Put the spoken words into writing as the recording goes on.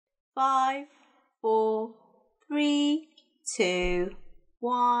5, 4, 3, 2,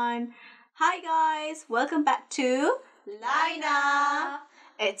 1. Hi guys, welcome back to LYINA.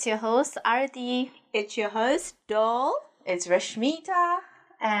 It's your host, Arati. It's your host, Dol. It's Rashmita.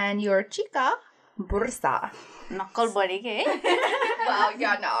 And your chica, Bursa. Nakal bari ke? Well, you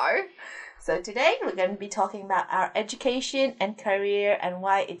know. So today we're going to be talking about our education and career and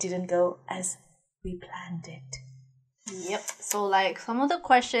why it didn't go as we planned it. Yep. So some of the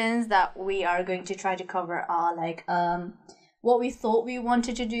questions that we are going to try to cover are what we thought we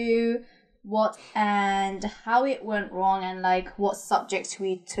wanted to do, what and how it went wrong, and what subjects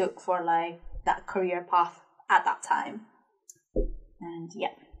we took for that career path at that time. And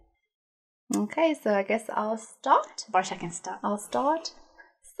yeah. Okay, so I guess I'll start. Barsha can start. I'll start.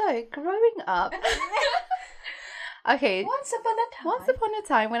 So, growing up... Okay. Once upon a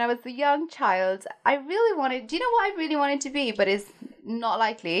time, when I was a young child, I really wanted... Do you know what I really wanted to be, but it's not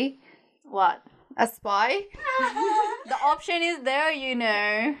likely? What? A spy? The option is there, you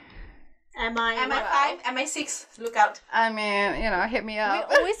know. Am I 5? Am I 6? Look out. I mean, hit me up.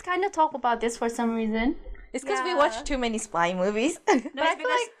 We always kind of talk about this for some reason. It's because we watch too many spy movies.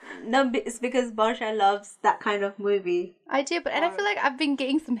 It's because Barsha loves that kind of movie. I do, and I feel like I've been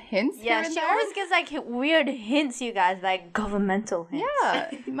getting some hints here and she there. always gets weird hints, you guys, governmental hints.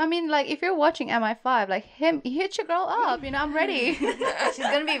 Yeah. I mean, if you're watching MI5, hit your girl up, I'm ready. She's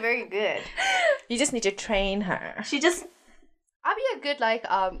gonna be very good. You just need to train her. I'll be a good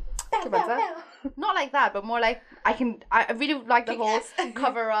not like that, but more I really like the whole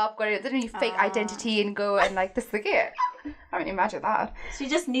cover up, got it, didn't you fake identity and go and this is it. I mean, imagine that. She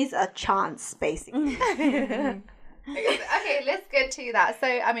just needs a chance, basically. Okay, let's get to that. So,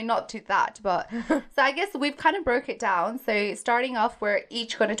 I mean, not to that, but so I guess we've kind of broke it down. So, starting off, we're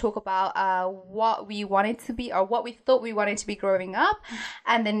each going to talk about what we wanted to be or what we thought we wanted to be growing up,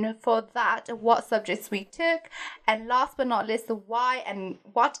 and then for that, what subjects we took, and last but not least, why and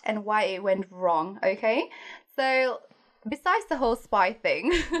what and why it went wrong. Okay, so besides the whole spy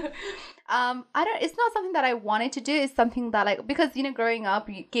thing, it's not something that I wanted to do. It's something that because growing up,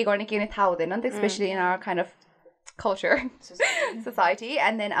 especially in our kind of culture society,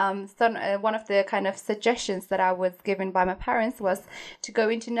 and then one of the kind of suggestions that I was given by my parents was to go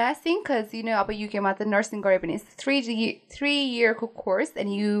into nursing, because about you came out the nursing garden is 3-year course,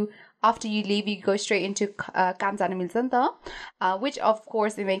 and after you leave you go straight into which of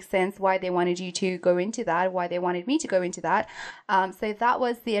course it makes sense why they wanted you to go into that, why they wanted me to go into that. So that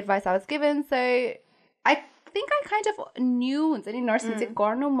was the advice I was given. So I think I kind of knew nursing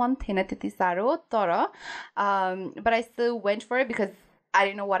but I still went for it because I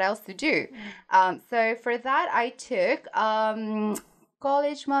didn't know what else to do. So for that I took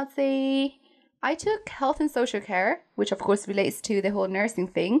college, I took health and social care, which of course relates to the whole nursing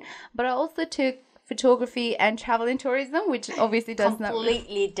thing, but I also took photography and travel and tourism, which obviously does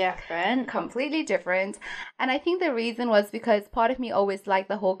completely different. And I think the reason was because part of me always liked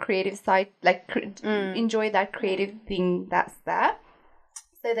the whole creative side, enjoy that creative thing that's there.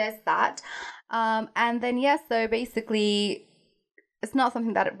 So there's that. And then so basically it's not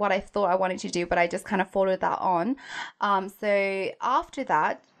something that what I thought I wanted to do, but I just kind of followed that on. So after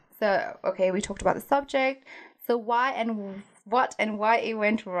that, we talked about the subject. So why and what and why it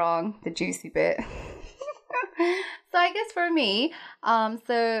went wrong, the juicy bit. So I guess for me,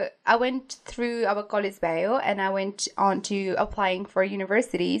 so I went through our college bio and I went on to applying for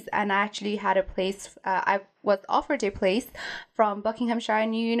universities, and I actually had a place, I was offered a place from Buckinghamshire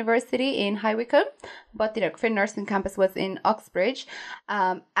New University in High Wycombe, but the nursing campus was in Uxbridge.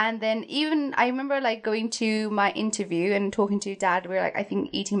 And then even I remember going to my interview and talking to Dad. We were I think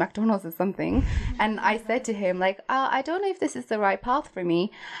eating McDonald's or something, and I said to him I don't know if this is the right path for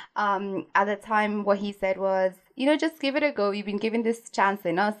me. At the time what he said was, just give it a go. You've been given this chance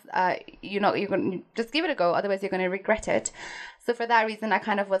in us. You're going to just give it a go. Otherwise, you're going to regret it. So for that reason, I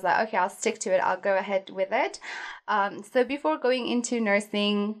kind of was okay, I'll stick to it. I'll go ahead with it. So before going into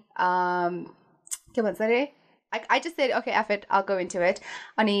nursing, I just said, okay, F it, I'll go into it.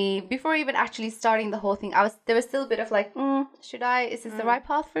 And before even actually starting the whole thing, there was still a bit of should I? Is this the right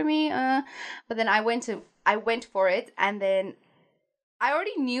path for me? But then I went for it, and then I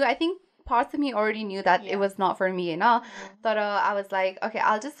already knew. I think parts of me already knew that it was not for me, But I was okay,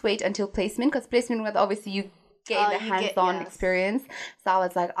 I'll just wait until placement, because placement was obviously you get the hands-on experience. So I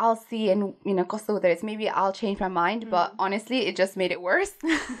was I'll see, and maybe I'll change my mind. But honestly, it just made it worse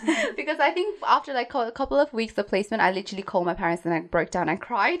because I think after a couple of weeks of placement, I literally called my parents and I broke down and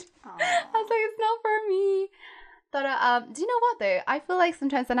cried. I was it's not for me. But do you know what though? I feel like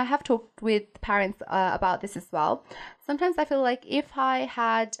sometimes, and I have talked with parents about this as well. Sometimes I feel like if I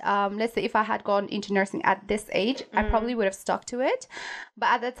had, let's say, if I had gone into nursing at this age, I probably would have stuck to it. But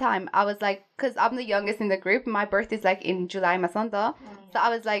at the time, I was like, because I'm the youngest in the group, my birth is like in July, Masanta. So I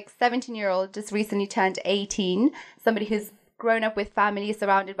was like 17-year-old, just recently turned 18, somebody who's grown up with family,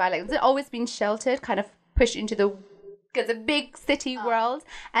 surrounded by like, they've always been sheltered, kind of pushed into the because a big city world,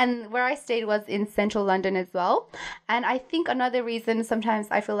 and where I stayed was in central London as well. And I think another reason sometimes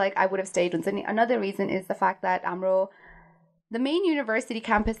I feel like I would have stayed in Sydney, another reason is the fact that Amro, the main university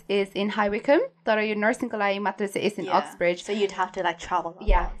campus is in High Wycombe, Tara your nursing college madrasa is in Uxbridge. So you'd have to like travel.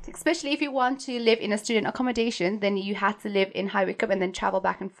 Yeah, especially if you want to live in a student accommodation, then you had to live in High Wycombe and then travel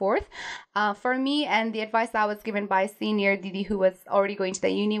back and forth. For me, and the advice I was given by a senior Didi who was already going to the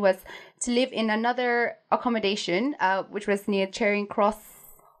uni was to live in another accommodation, which was near Charing Cross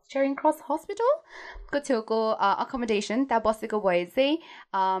Hospital. Go accommodation that bosiko boy say.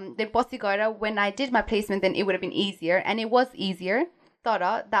 Then bosiko when I did my placement, then it would have been easier, and it was easier.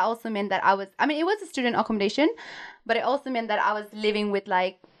 That also meant that it was a student accommodation, but it also meant that I was living with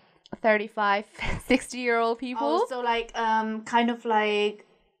like 35, 60-year-old people. Also like kind of like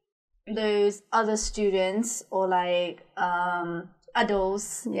those other students or like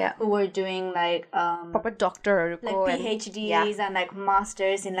adults who were doing like proper doctor like PhDs and like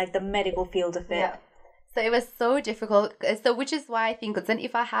masters in like the medical field of it. Yeah. So it was so difficult. So which is why I think then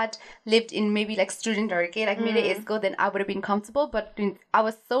if I had lived in maybe like student or like Mire Isco, then I would have been comfortable. But I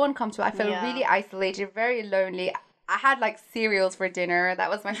was so uncomfortable. I felt really isolated, very lonely. I had like cereals for dinner. That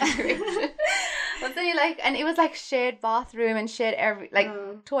was my situation. But then and it was like shared bathroom and shared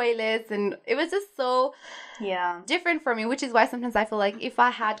toilets, and it was just so different for me. Which is why sometimes I feel like if I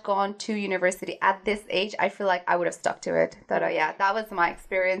had gone to university at this age, I feel like I would have stuck to it. That was my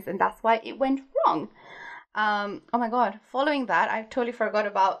experience, and that's why it went wrong. Oh my god! Following that, I totally forgot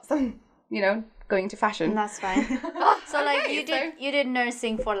about some, going to fashion. That's fine. So like you did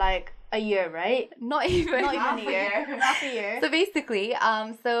nursing for like a year, right? Not even a year. Half a year. So basically,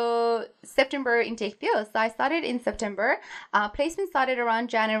 so September intake deal. So I started in September. Placement started around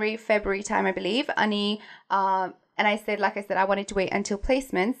January, February time, I believe. And I said, I wanted to wait until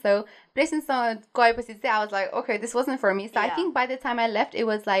placement. So placement I was like, okay, this wasn't for me. So I think by the time I left, it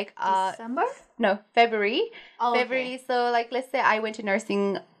was like December? No, February. Oh, February. Okay. So let's say I went to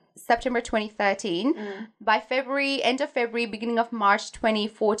nursing September 2013. By February, end of February, beginning of March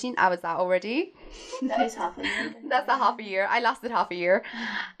 2014, I was out already. That is half a year. That's a half a year. I lasted half a year.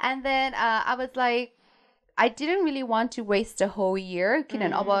 And then I was like, I didn't really want to waste a whole year.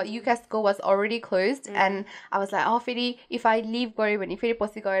 UCAS Go was already closed, and I was like, Feri, if I leave Gori, if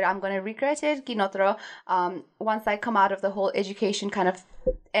I'm going to regret it. Once I come out of the whole education kind of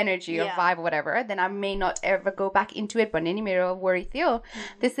energy or vibe or whatever, then I may not ever go back into it. But any worry theo.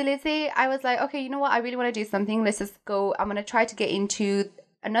 I was like, okay, you know what? I really want to do something. Let's just go. I'm going to try to get into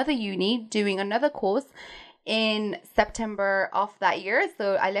another uni, doing another course in September of that year.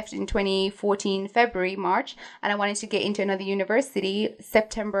 So I left in 2014 February, March, and I wanted to get into another university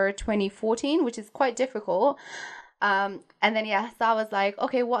September 2014, which is quite difficult. And then so I was like,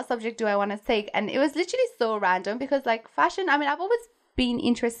 okay, what subject do I want to take? And it was literally so random because fashion, I've always been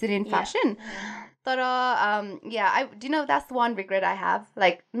interested in fashion. That's one regret I have.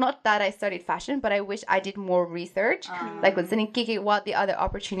 Not that I studied fashion, but I wish I did more research. What the other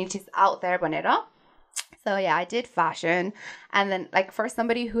opportunities out there, Bonera. So I did fashion, and then for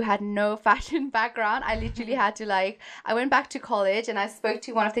somebody who had no fashion background, I literally had to I went back to college and I spoke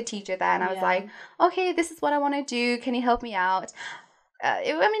to one of the teachers there, and I was like, okay, this is what I want to do. Can you help me out?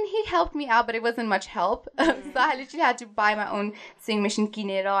 He helped me out, but it wasn't much help. So I literally had to buy my own sewing machine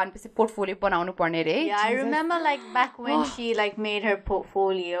and portfolio बनाउनु पर्ने रे. Yeah, I remember back when she made her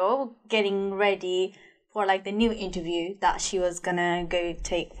portfolio, getting ready for the new interview that she was gonna go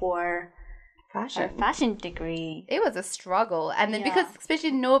take for fashion degree. It was a struggle, and then because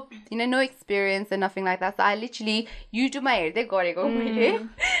especially no experience and nothing like that, so I literally YouTube मा हेर्दै गरेको मैले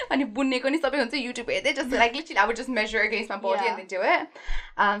अनि बुन्नेको नि सबै हुन्छ YouTube हेर्दै just literally I would just measure against my body and then do it.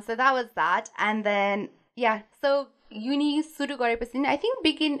 So that was that, and then so uni सुरु गरेपछि I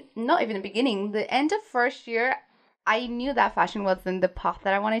think not even the beginning, the end of first year I knew that fashion wasn't the path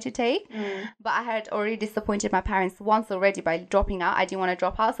that I wanted to take, but I had already disappointed my parents once already by dropping out. I didn't want to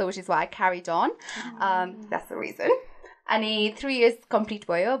drop out, so which is why I carried on. That's the reason. And 3 years complete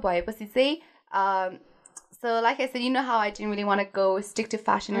भएपछि चाहिँ so like I said, you know how I didn't really want to stick to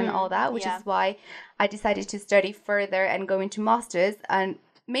fashion and all that, which is why I decided to study further and go into masters. And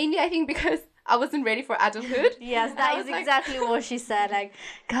mainly I think because I wasn't ready for adulthood. Yes, that is exactly what she said. Like,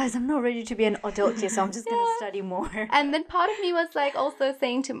 guys, I'm not ready to be an adult yet, so I'm just gonna study more. And then part of me was like also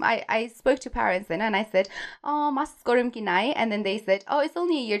saying to I spoke to parents then and I said, oh, masters gorum ki nai, and then they said, oh, it's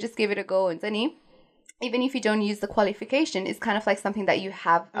only a year, just give it a go. And then even if you don't use the qualification, it's kind of like something that you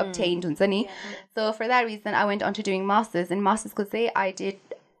have obtained. So for that reason, I went on to doing masters. And masters because I did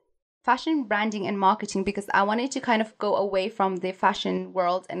fashion branding and marketing because I wanted to kind of go away from the fashion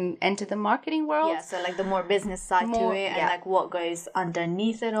world and enter the marketing world. Yeah, so like the more business side to it and like what goes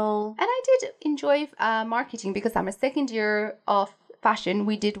underneath it all. And I did enjoy marketing because I'm a second year of fashion.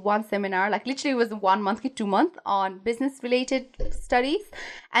 We did one seminar, like literally it was 1 month, 2 months on business related studies.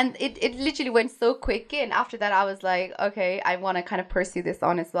 And it literally went so quick. And after that, I was like, okay, I want to kind of pursue this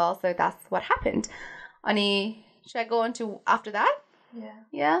on as well. So that's what happened. Ani, should I go on to after that?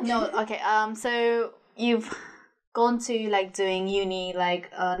 Yeah. No, okay. So you've gone to like doing uni, like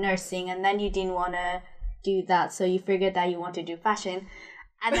nursing, and then you didn't want to do that, so you figured that you want to do fashion.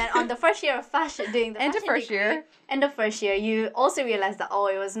 And then on the first year of fashion, doing the end fashion of first degree, year, end of first year, you also realized that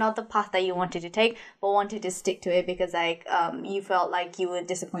it was not the path that you wanted to take, but wanted to stick to it because like you felt like you would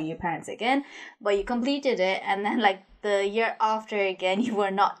disappoint your parents again. But you completed it, and then like the year after again, you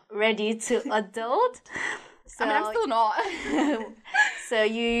were not ready to adult. So, I mean, I'm still not. So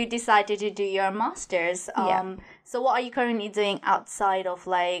you decided to do your master's. So what are you currently doing outside of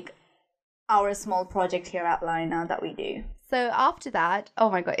like our small project here at LYINA that we do? So after that, oh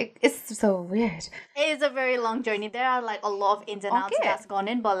my god, it's so weird. It is a very long journey. There are like a lot of ins and outs that's gone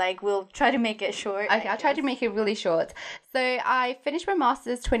in, but like we'll try to make it short. Okay, I'll try to make it really short. So I finished my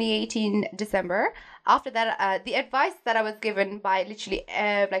master's 2018 December. After that, the advice that I was given by literally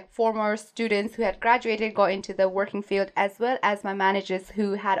like former students who had graduated, got into the working field, as well as my managers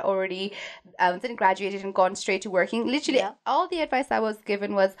who had already graduated and gone straight to working. Literally, all the advice I was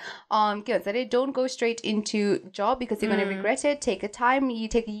given was, don't go straight into job because you're going to regret it. Take a time, you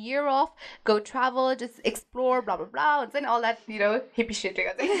take a year off, go travel, just explore, blah, blah, blah, and then all that, hippie shit.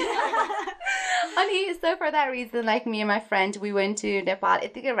 So for that reason, like me and my friend, we went to Nepal.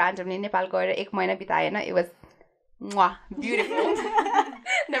 It's randomly Nepal गएर 1 महिना बिताएन. It was beautiful.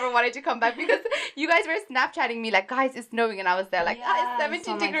 Never wanted to come back because you guys were Snapchatting me like, guys, it's snowing, and I was there like, it's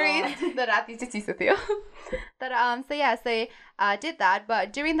 17 degrees. The राति चाहिँ चिसो थियो. So I did that.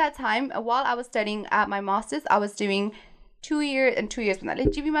 But during that time, while I was studying at my master's, I was doing 2 years and 2 years भन्नाले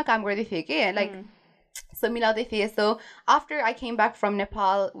GP मा काम गर्दै थिएँ के like. So मिलाउँदै थिएँ. So after I came back from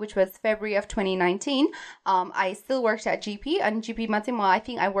Nepal, which was February of 2019, I still worked at GP, and GP मा चाहिँ I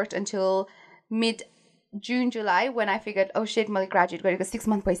think I worked until mid-June, July, when I figured, oh shit, मैले graduate गरेको 6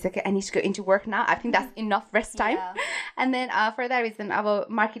 months भइसक्यो, I need to go into work now. I think that's enough rest time. And then for that reason, अब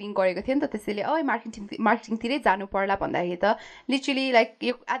marketing गरेको थिएँ नि त, त्यसैले marketing तिरै जानु पर्ला भन्दाखेरि त literally like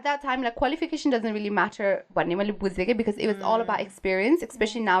at that time like qualification doesn't really matter भन्ने मैले बुझेँ के, because it was all about experience,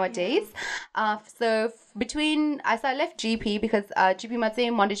 especially nowadays. So I left GP because GP मा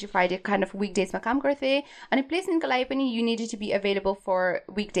चाहिँ Monday to Friday kind of weekdays मा काम गर्थेँ, अनि placement को लागि पनि you needed to be available for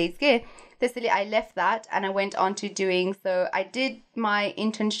weekdays के. त्यसैले I left that and I went on to doing, so I did my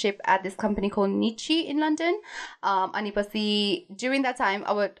internship at this company called Nietzsche in London. अनि पछि during that time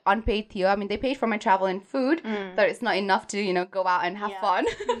I was unpaid थियो. I mean they paid for my travel and food, but it's not enough to go out and have fun.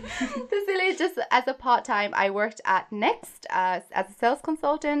 त्यसैले just as a part-time I worked at Next as a sales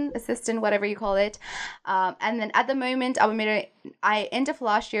consultant, assistant, whatever you call it. And then at the moment I end of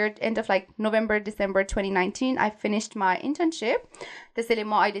last year, end of like November, December 2019, I finished my internship. त्यसैले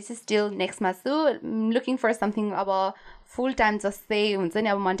म अहिले चाहिँ still Next मा छु, looking for something अब full time जस्तै हुन्छ नि,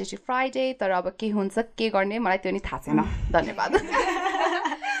 अब Monday to Friday, तर अब के हुन्छ के गर्ने मलाई त्यो नि थाहा छैन. धन्यवाद.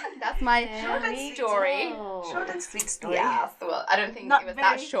 That's my story. Short and sweet story. Yeah, well, I don't think Not it was very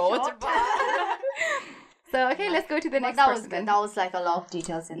that short. So, okay, let's go to the next person. That was like a lot of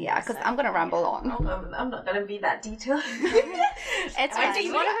details in Yeah, because I'm going to ramble on. I'm not going to be that detailed. It's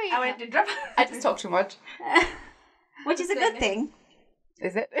I went to drop. I just talk too much. Which is a good thing.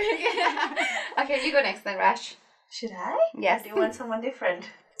 Is it? Okay, you go next then, Rash. Should I? Yes. Do you want someone different?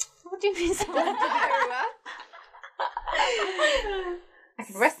 What do you mean someone different? I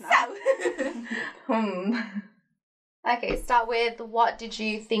can rest now. Okay, start with what did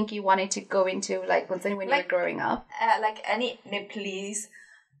you think you wanted to go into like when you were growing up? Like any Nepalese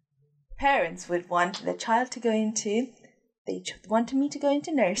parents would want their child to go into, they wanted me to go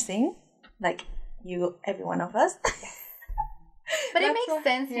into nursing, like every one of us. But it makes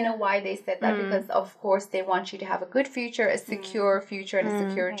sense, why they said that, because of course they want you to have a good future, a secure future, and a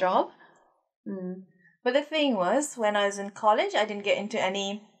secure job. But the thing was, when I was in college, I didn't get into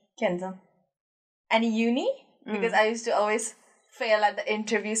any uni, because I used to always fail at the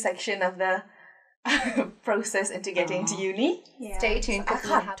interview section of the process into getting into uni. Yeah. Stay tuned I because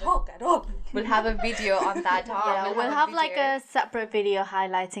we'll can't have talk at all. we'll have a video on that. Yeah, we'll have like video. a separate video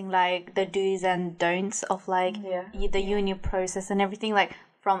highlighting like the do's and don'ts of like the uni process and everything like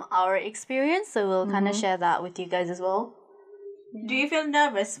from our experience. So we'll kind of share that with you guys as well. Do you feel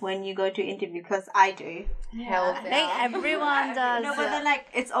nervous when you go to interview? Because I do. Hell I think everyone does. No, but then like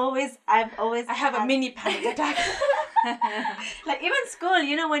it's always I have a mini panic attack. like even school,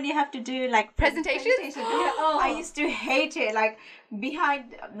 you know, when you have to do like Presentations? I used to hate it. Like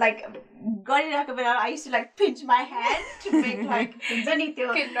behind, like I used to like pinch my hand to make like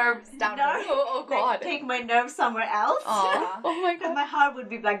Get nerves down. Oh like, god. take my nerves somewhere else. Oh my Because god. my heart would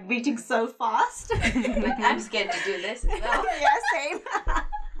be like beating so fast. Like, I'm scared to do this as well. Yeah, same.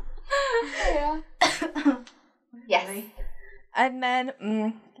 Yes. And then,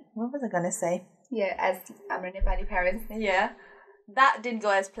 what was I gonna say? Yeah, as Nepali parents. Yeah, that didn't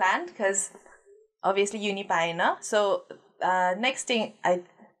go as planned because obviously uni LYINA. So next thing I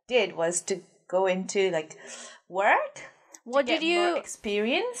did was to go into like work. What to get did you more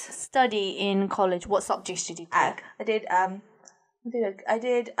experience? study in college? What subjects did you take? I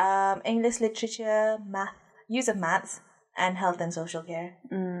did English literature, math, use of maths, and health and social care.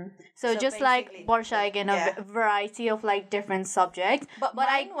 So just like basically, Borsha again, a yeah. variety of like different subjects. But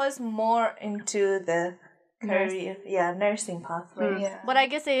mine was more into the career, nursing pathway. Yeah. But I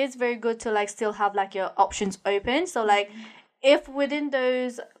guess it is very good to like still have like your options open. So like if within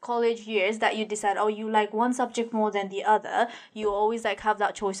those college years that you decide, oh, you like one subject more than the other, you always like have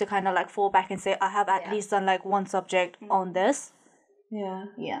that choice to kind of like fall back and say, I have at least done like one subject on this. Yeah.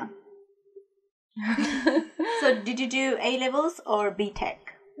 Yeah. So did you do A levels or B Tech?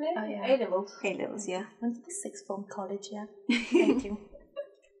 A levels. A levels, yeah. Went to the sixth form college. Yeah. Thank you.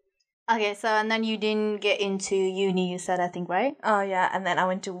 Okay, so and then you didn't get into uni, you said, I think, right? Oh yeah, and then I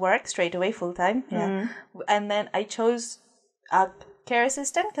went to work straight away full time. Yeah, and then I chose care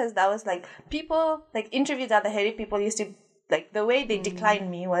assistant because that was like people like interviews at the Harry people used to like the way they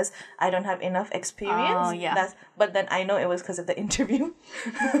declined me was I don't have enough experience. Oh, yeah. But then I know it was because of the interview.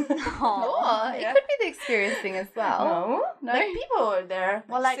 Oh, it could be the experience thing as well. No? Like people were there.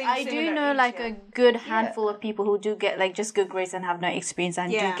 Well, like I do know like a good handful of people who do get like just good grades and have no experience and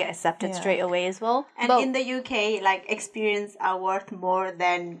do get accepted straight away as well. And in the UK, like experience are worth more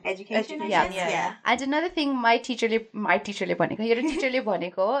than education. I guess. Yeah. And another thing my teacherले भनेको एउटा teacherले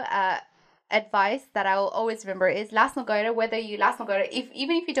भनेको advice that I will always remember is लास्टमा गएर whether you लास्टमा गएर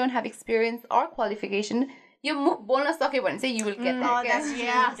even if you don't have experience or qualification you बोल्न सक्यो भने चाहिँ you will get there. Oh, that's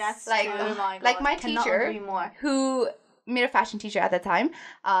true. That's like true. Oh my like God, my cannot teacher agree more. who मेरो fashion teacher at the time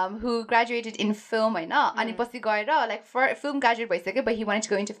who graduated in film होइन अनि पछि गएर like for film graduate भइसक्यो but he wanted to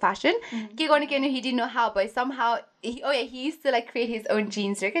go into fashion के गर्ने के he didn't know how but somehow he used to like create his own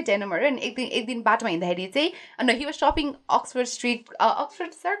jeans क्या denimहरू अनि एक दिन बाटोमा हिँड्दाखेरि चाहिँ no he was shopping Oxford Street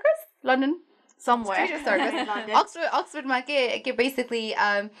Oxford Circus London Somewhere. Street Circus Oxford ma ke basically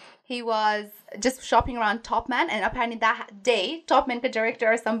he was just shopping around Top Man and apparently that day Top Man director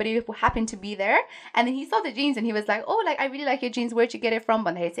or somebody who happened to be there and then he saw the jeans and he was like oh like I really like your jeans where'd you get it from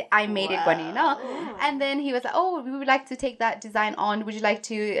but say I made it bunny no and then he was like oh we would like to take that design on would you like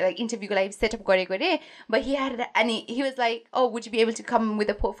to like interview like set up gore but he had and he was like oh would you be able to come with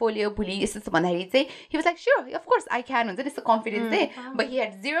a portfolio bully he was like sure of course I can it's a confidence there but he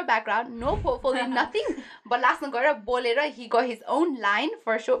had zero background no portfolio nothing but last night he got his own line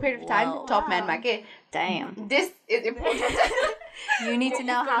for a short period of time Top Man ma ke Damn. this is important You need to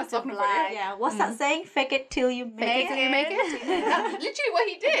know how to fly. Yeah, what's that saying? Fake it till you make Fake it it. till you make it. That's literally what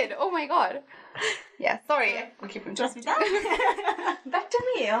he did. Oh my god. Yeah, sorry. We'll keep him Just be done. Back to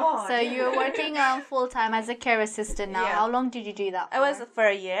me. Oh. So you're working full time as a care assistant now. Yeah. How long did you do that? I was for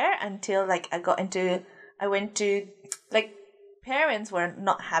a year until like I went to like parents were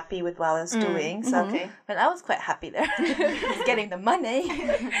not happy with what I was doing, so but I was quite happy there. Getting the money.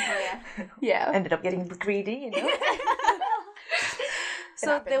 Yeah. Ended up getting greedy, you know.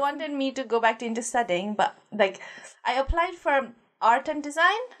 So they wanted me to go back into studying, but like I applied for art and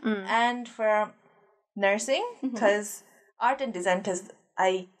design and for nursing because art and design because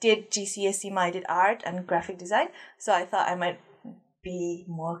I did GCSE, I did art and graphic design, so I thought I might be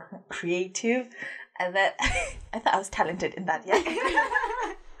more creative. And that I thought I was talented in that, yeah.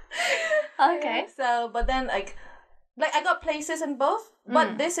 Okay. So, but then like I got places in both,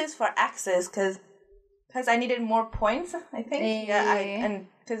 but this is for access because I needed more points. I think, and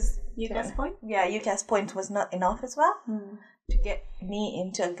because UCAS point. Yeah, UCAS points was not enough as well to get me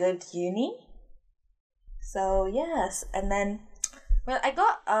into a good uni. So yes, and then I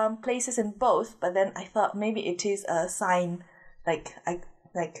got places in both, but then I thought maybe it is a sign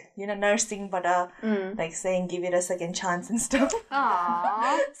nursing, but like saying give it a second chance and stuff.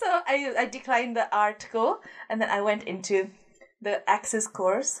 Aww. So I declined the art go, and then I went into the Access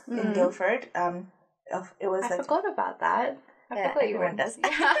course in Guildford. It was I forgot about that. I forgot you everyone went. does.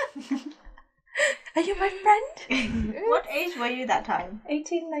 Yeah. Are you my friend? What age were you that time?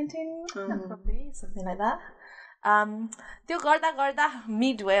 18, 19, probably something like that. त्यो गर्दा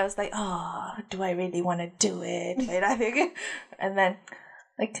midway I was like, oh, do I really want to do it? Right, I think. And then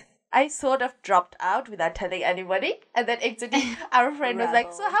like I sort of dropped out without telling anybody, and then actually our friend was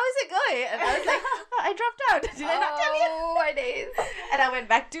like, so how is it going? And I was like, oh, I dropped out. Did I not tell you? Oh, my days. And I went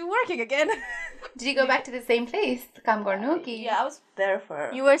back to working again. Did you go back to the same place? Kam garnu ki? Yeah, I was there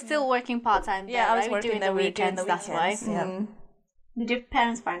for... You were still working part-time there, I was right? working Doing the weekends, that's why. Yeah. Did your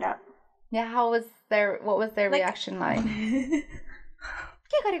parents find out? Yeah, what was their reaction like?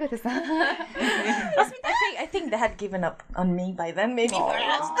 के गरेको थिएछ? I think they had given up on me by then, maybe.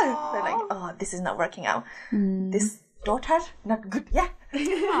 Perhaps. They're like, oh, this is not working out. This daughter, not good. Yeah.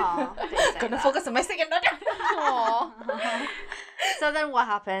 Gonna focus on my second daughter. So then what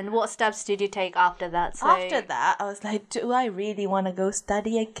happened? What steps did you take after that? So After that, I was like, do I really want to go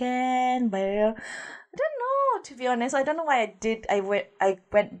study again? But I don't know, to be honest. I don't know why I did. I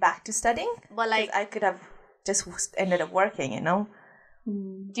went back to studying. But like, I could have just ended up working, you know.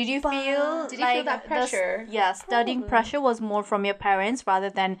 did you feel like that pressure? Studying pressure was more from your parents rather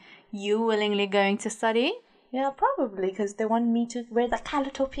than you willingly going to study? Yeah, probably, because they want me to wear the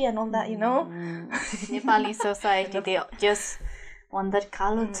kala topi and all that, you know. Nepali society, they just want that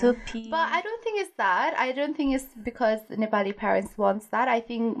kala topi. But I don't think it's that. I don't think it's because the Nepali parents wants that. I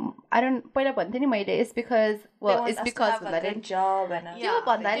think पहिला भन्थे नि मैले it's because it's because of a good job and त्यो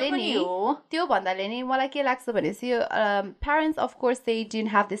भन्दाले नि मलाई के लाग्छ भनेपछि parents of course they didn't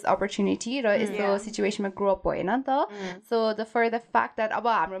have this opportunity र यस्तो situationमा grow up भएन नि त. So for the fact that अब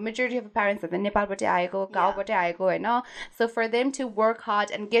हाम्रो majority of parents are नेपालबाटै आएको गाउँबाटै आएको हैन. So for them to work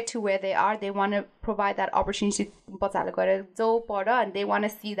hard and get to where they are, they want to provide that opportunity बच्चाले गरेर जो पढ and they want to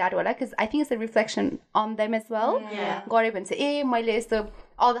see that होला because I think it's a reflection on them as well. गरे भने चाहिँ ए मैले यस्तो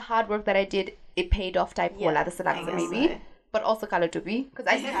all the hard work that I did, it paid off type होला जस्तो लाग्छ maybe. But also kala topi, because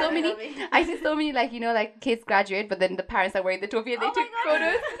I see so many like, you know, like kids graduate but then the parents are wearing the topi and they took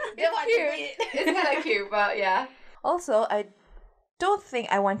photos. It's cute. It's kind of cute, but yeah. Also, I don't think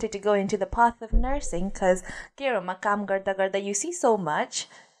I wanted to go into the path of nursing because kam garda you see so much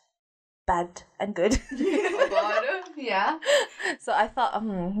bad and good. Oh God. Yeah. So I thought,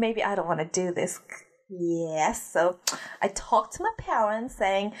 maybe I don't want to do this. Yes, so I talked to my parents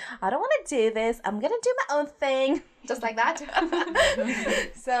saying, I don't want to do this. I'm going to do my own thing. Just like that.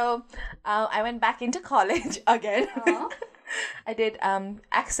 So I went back into college again. I did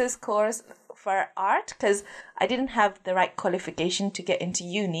access course for art because I didn't have the right qualification to get into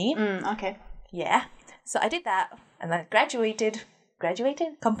uni. Okay. Yeah. So I did that and then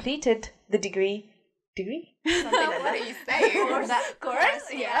completed the degree. Something like What are you saying? that course,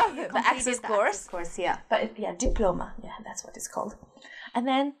 yeah, the access course. Yeah. But diploma, yeah, that's what it's called. And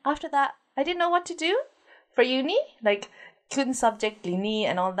then after that, I didn't know what to do for uni, like couldn't subject uni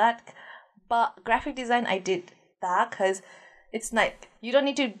and all that. But graphic design, I did that because it's like you don't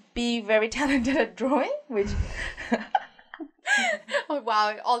need to be very talented at drawing, which. Oh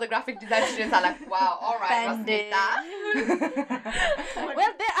wow! All the graphic design students are like, wow, all right, must be that.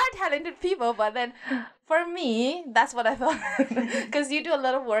 Well, there are talented people, but then for me, that's what I thought. Because you do a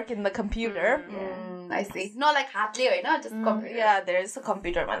lot of work in the computer. I see. Not like hardly, right? Just computer. Yeah, there's a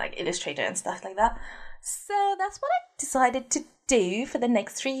computer one, like Illustrator and stuff like that. So that's what I decided to do for the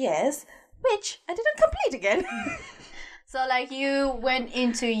next 3 years, which I didn't complete again. So, like, you went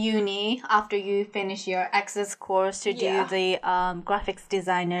into uni after you finished your access course to do the graphics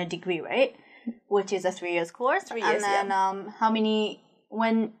designer degree, right? Which is a 3 years course. 3 years, and then,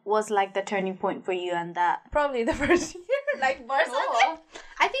 when was, like, the turning point for you and that? Probably the first year, like, first Oh.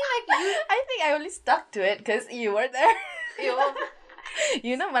 I think I only stuck to it because you were there.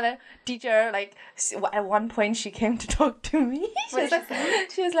 You know, my teacher, like, at one point she came to talk to me.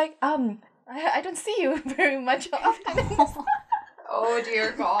 She was like, I don't see you very much often. Oh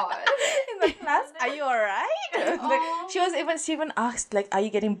dear God. In the class, are you alright? Like, she even asked, like, are you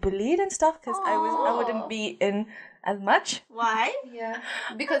getting bullied and stuff? Because I wouldn't be in as much. Why? Yeah.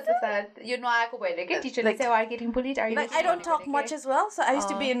 Because of that, you know, I go teacher like say, "Are you getting bullied? Are you?" Like, I don't talk much as well, so I used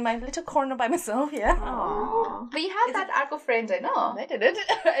to be in my little corner by myself. Yeah. But you had that arco friend, I know. I didn't.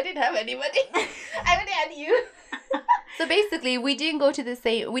 I didn't have anybody. I only had you. So basically, we didn't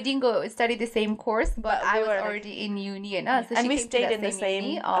go study the same course, but I was already in uni, so and we stayed in the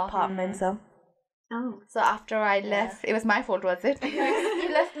same apartment. So Oh. So after I left, it was my fault, was it? You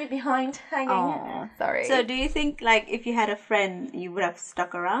left me behind hanging. Oh, sorry. So do you think like if you had a friend, you would have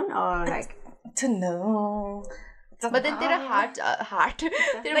stuck around or like? To know. But then तेरो heart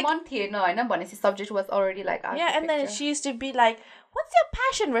तेरो Like- मन थिएन हैन भनेपछि subject was already like Yeah, and then she used to be like, "What's your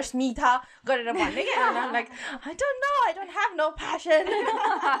passion, Rashmitha?" गरेर भन्ने क्या. And I'm like, "I don't know. I don't have no passion."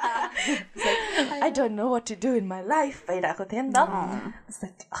 It's like, I don't know what to do in my life. भइरहेको थियो नि त. It's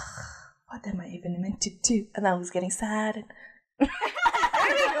like, what am I even meant to do? And I was getting sad. And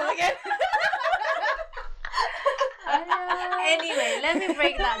there we go again. Anyway, let me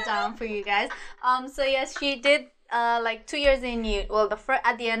break that down for you guys. So yes, she did like 2 years in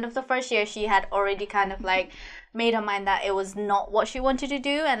at the end of the first year, she had already kind of like made her mind that it was not what she wanted to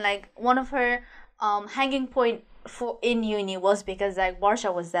do, and like one of her hanging point for in uni was because like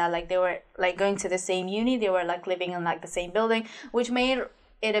Barsha was there, like they were like going to the same uni, they were like living in like the same building, which made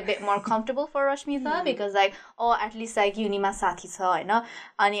it a bit more comfortable for Rashmitha because like at least like uni ma sathi cha हैन.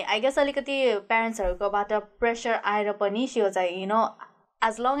 अनि I guess अलिकति parents हरुकोबाट pressure आएर पनि she was like, you know,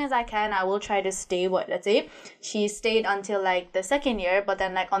 as long as I can, I will try to stay. Let's say she stayed until like the second year, but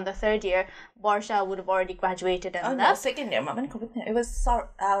then like on the third year, Barsha would have already graduated and No, left. second year, Mama. It was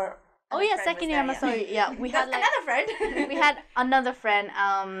our. Oh yeah, second year. I'm sorry. Yeah, we had like another friend. we had another friend.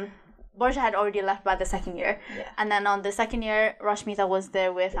 Barsha had already left by the second year, and then on the second year, Rashmitha was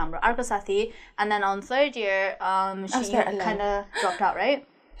there with Arko Sathi, and then on third year, she kind of dropped out, right?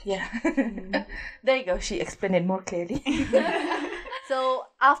 Yeah. There you go. She explained it more clearly. So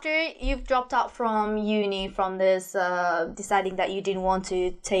after you've dropped out from uni, from this deciding that you didn't want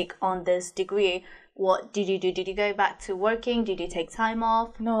to take on this degree, what did you do? Did you go back to working? Did you take time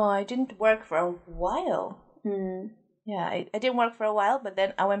off? No, I didn't work for a while. Yeah, I didn't work for a while, but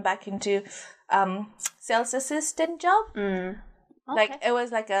then I went back into sales assistant job. Like it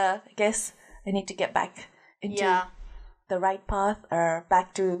was like I guess I need to get back into the right path or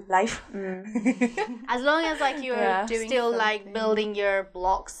back to life. As long as like you're still like building your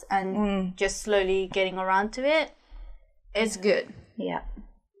blocks and just slowly getting around to it, it's good. Yeah.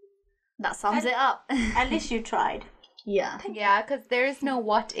 That sums it up. At least you tried. Yeah. Yeah, because there is no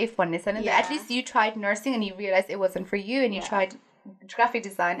what if on this. And at least you tried nursing and you realized it wasn't for you, and you tried graphic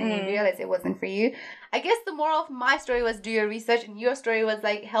design and you realized it wasn't for you. I guess the moral of my story was do your research, and your story was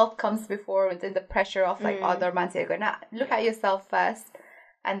like health comes before within the pressure of like other man going, nah, look at yourself first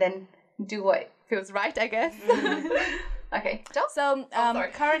and then do what feels right, I guess. Okay. So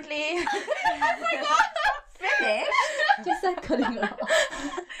currently Finish. Just like cutting it off.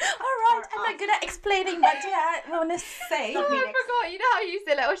 Alright, I'm not good at explaining, but yeah, I wanna say I forgot. You know how you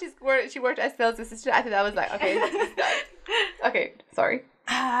said like, oh, she worked as sales assistant. I think that was like, okay, it's done. Okay, sorry.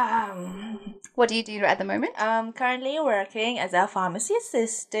 What do you do at the moment? Currently working as a pharmacy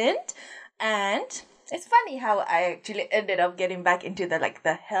assistant, and it's funny how I actually ended up getting back into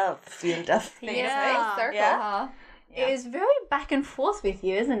the health field of things. Yeah. Circle, Yeah. huh? It is very back and forth with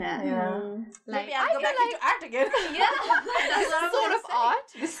you, isn't it? Yeah. Like, Maybe I'll go back into art again.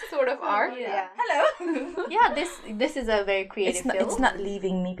 This sort of art. Yeah. Hello. Yeah, this is a very creative field. It's not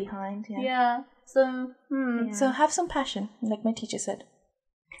leaving me behind. Yeah. Yeah. So, So have some passion, like my teacher said.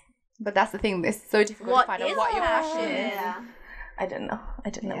 But that's the thing. It's so difficult to find out what your passion is. Yeah. I don't know. I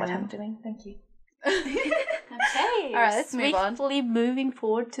don't know what I'm doing. Thank you. Okay. All right, let's move on. Swiftly moving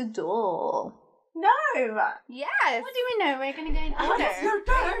forward to Doll. No. Yes. What do we know? We're gonna go in order.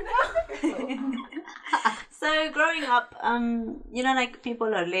 So growing up, like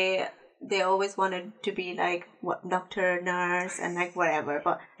people early, they always wanted to be like doctor, nurse, and like whatever.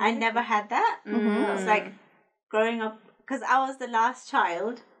 But I never had that. It's like growing up because I was the last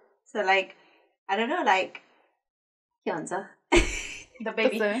child. So like, I don't know, like Hyunza, The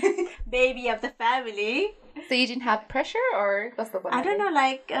baby. baby of the family. So you didn't have pressure, or what's the one? I don't know,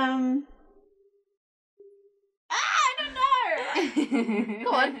 like I don't know.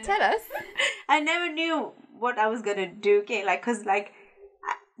 Go on, tell us. I never knew what I was gonna do. Okay, like, cause like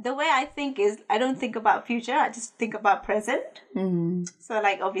the way I think is I don't think about future. I just think about present. So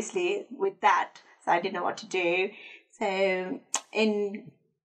like obviously with that, so I didn't know what to do. So in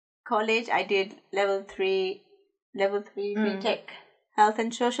college, I did level 3 BTech health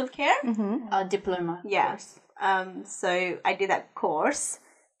and social care. Diploma. Yes. So I did that course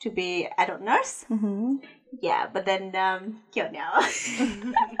to be adult nurse. Yeah, but then now.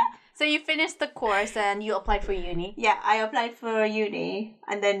 So you finished the course and you applied for uni. Yeah, I applied for uni,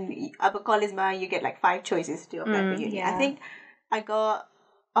 and then upper college, you get like 5 choices to apply for uni. I think I got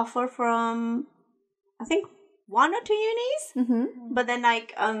offer from, I think 1 or 2 unis. But then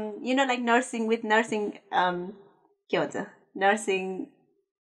like like nursing with nursing nursing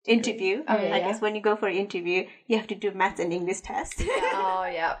interview. Oh, yeah, I yeah. guess when you go for an interview, you have to do maths and English test, Oh,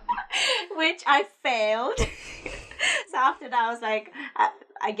 yeah. which I failed. So after that, I was like,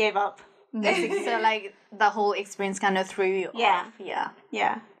 I gave up. So like the whole experience kind of threw you Yeah. off. Yeah.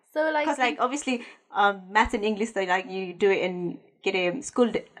 Yeah, So, like, because like obviously, maths and English, they like you do it in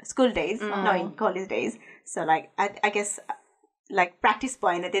school days, not in college days. So like I guess like practice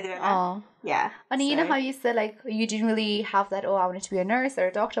point. oh. Yeah. And you know so- how you said, like, you didn't really have that, oh, I wanted to be a nurse or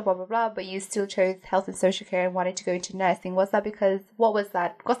a doctor, blah, blah, blah, but you still chose health and social care and wanted to go into nursing. Was that because, what was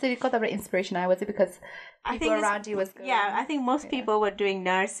that? Got that inspiration? Was it because I people think it's- around you was going? Yeah, I think most people were doing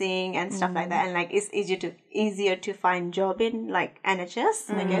nursing and stuff like that, and like it's easier to find job in like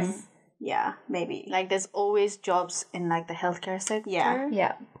NHS. I guess. Yeah, maybe. Like there's always jobs in like the healthcare sector. Yeah.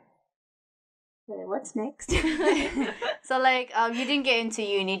 Yeah. What's next? So like you didn't get into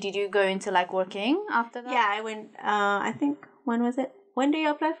uni. Did you go into like working after that? Yeah, I went. I think when was it? When do you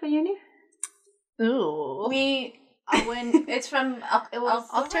apply for uni? Ooh. When it's from it was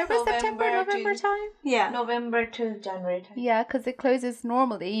October, September, November time? Yeah. November to January time. Yeah, because it closes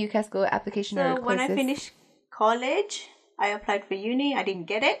normally. UCAS go application or So it when I closes. finished college, I applied for uni. I didn't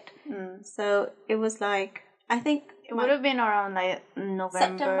get it. So it was like I think It would have been around like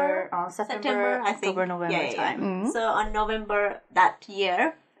November, September, I think. October, November Yeah, yeah, yeah. time. So on November that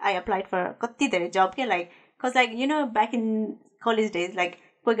year, I applied for a job. Like, cause like back in college days, like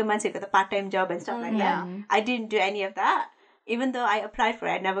got the part-time job and stuff like that. I didn't do any of that. Even though I applied for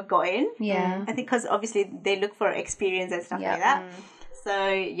it, I never got in. Yeah. I think because obviously they look for experience and stuff Yeah. like that. So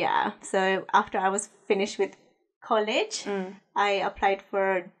yeah. So after I was finished with college, I applied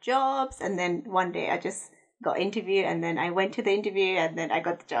for jobs, and then one day I just got interview, and then I went to the interview, and then I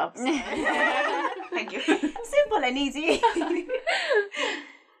got the job. So. Thank you. Simple and easy.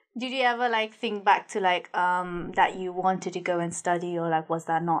 Did you ever like think back to like that you wanted to go and study, or like was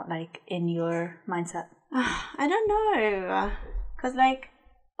that not like in your mindset? I don't know, cause like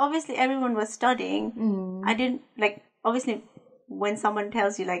obviously everyone was studying. I didn't like obviously when someone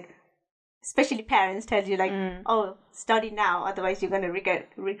tells you like, especially parents tell you like, oh, study now, otherwise you're gonna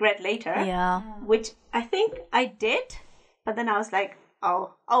regret later. Yeah. Which I think I did, but then I was like,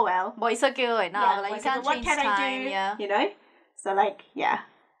 oh well. But it's okay right now. Like you can't what change can time. I do? Yeah. So like yeah,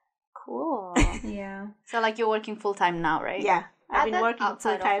 Cool. Yeah. So like you're working full time now, right? yeah. I've been working full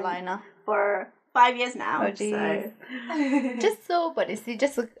outside of time LYINA. for 5 years now. Oh, geez.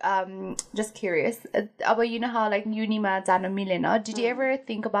 Just curious. About how like uni ma janu milena. Did you ever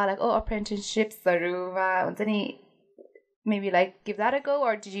think about like apprenticeships or maybe like give that a go,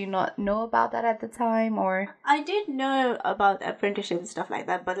 or did you not know about that at the time, or? I did know about apprenticeship and stuff like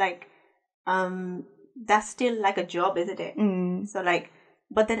that, but like that's still like a job, isn't it? So like,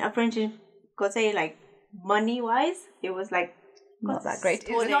 but then apprenticeship, cause say like money wise, it was like Not that great.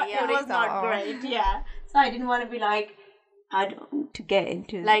 It was not great. Yeah. So I didn't want to be like to get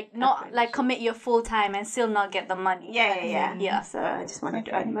into Like not like apprenticeship. commit your full time and still not get the money. Yeah. So I just wanted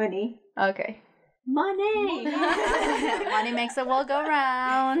to earn money. Okay. Money. Money makes the world go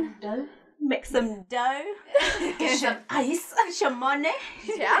round. Make some dough. Get some ice. Some money.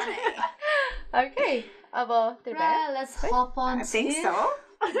 Yeah. Okay. About the Right, let's hop on. I think so.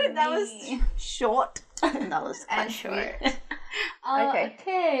 That was short. That was And quite short. sweet.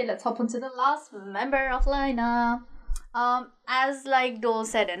 Okay, let's hop on to the last member of LYINA. As like Dole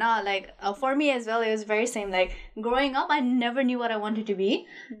said, for me as well, it was very same. Like growing up, I never knew what I wanted to be,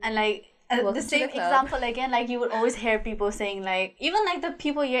 and like Welcome the to same the club. example again. Like you would always hear people saying like, even like the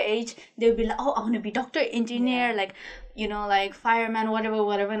people your age, they would be like, oh, I want to be doctor, engineer, like like fireman,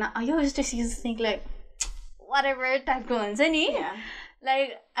 whatever. And I always just used to think like, whatever type goes, Yeah.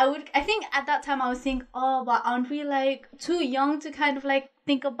 like I think at that time I would think, oh, but aren't we like too young to kind of like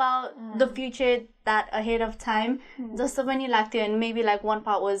think about the future that ahead of time? Just so when you liked it, and maybe like one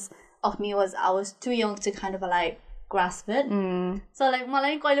part of me was I was too young to kind of like grasp it. So like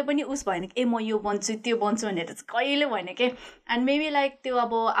मलाई कहिले पनि उस भएन कि म यो बन्छु त्यो बन्छु भनेर चाहिँ कहिले भएन के, and maybe like त्यो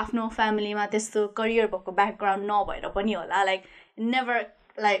अब आफ्नो फ्यामिलीमा त्यस्तो करियर भएको ब्याकग्राउन्ड नभएर पनि होला, like never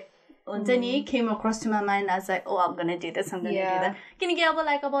like हुन्छ नि came across to my mind as like, oh, I'm gonna do this, I'm gonna do that. किनकि अब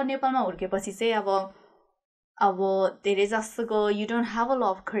like अब नेपालमा हुर्केपछि चाहिँ अब धेरै जस्तोको you don't have a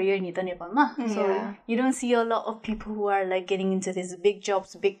lot of career नि त नेपालमा. So you don't see a lot of people who are like getting into these big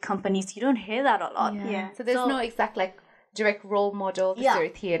jobs, big companies. You don't hear that a lot. Yeah. So there's no exact like direct role model.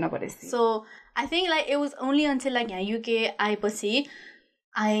 So I think like it was only until like UK आएपछि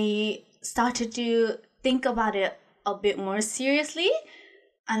I started to think about it a bit more seriously.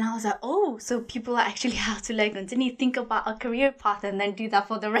 And I was like, oh, so people actually have to like think about a career path and then do that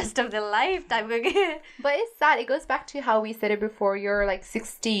for the rest of their life type of But it's sad. It goes back to how we said it before. You're like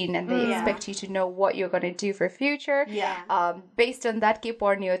 16 and they expect you to know what you're going to do for future. Yeah. Based on that, you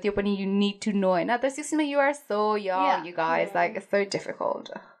need to know. Another 16, you are so young, you guys. Like, it's so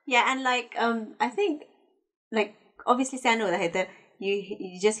difficult. Yeah, and like, I think, like, obviously, I know that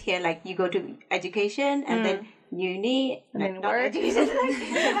you just hear, like, you go to education and then uni, And like, then not work. education,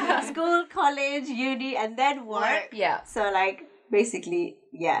 like, school, college, uni, and then work. Yeah. So, like, basically,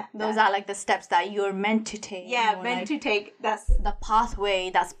 yeah. Those are like the steps that you're meant to take. Yeah, or, meant like, to take, that's... the pathway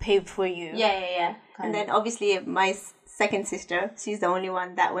that's paved for you. Yeah. And then, obviously, my second sister, she's the only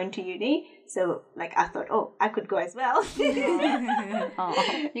one that went to uni. So, like, I thought, oh, I could go as well.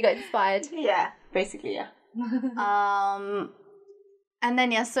 You got inspired. Yeah, basically, yeah. And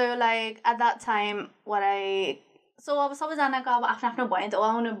then so like at that time I was after point, oh,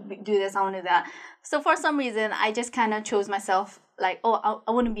 I want to do this, I want to do that. So for some reason I just kind of chose myself like, oh,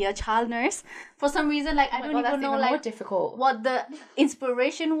 I want to be a child nurse. For some reason, like, I don't even know like more difficult. what the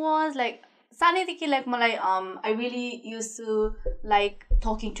inspiration was. Like I really used to like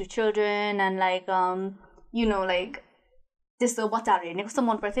talking to children and like like this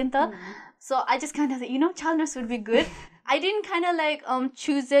someone so I just kind of thought, child nurse would be good. I didn't kind of like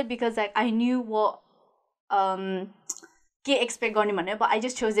choose it because like I knew what expect but I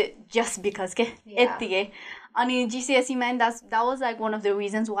just chose it just because GCSE man, that was like one of the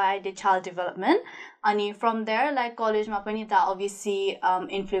reasons why I did child development. And from there, like college that obviously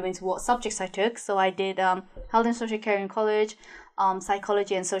influenced what subjects I took. So I did health and social care in college,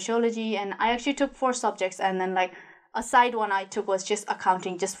 psychology and sociology, and I actually took 4 subjects, and then like a side one I took was just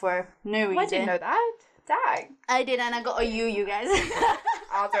accounting, just for no reason. I didn't know that. Dang. I did, and I got a U, you guys.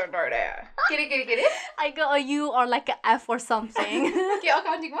 I don't know that. Get it? I got a U or like an F or something. Get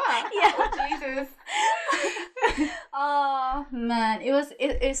accounting what? Yeah. Oh, Jesus. Oh man,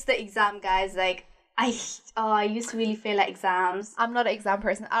 it's the exam, guys. Like I used to really fail at exams. I'm not an exam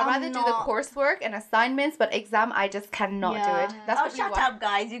person. I'd rather do the coursework and assignments, but exam I just cannot do it. That's shut up,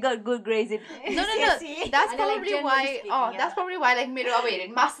 guys! You got good grades in No. That's probably why. That's probably why. Like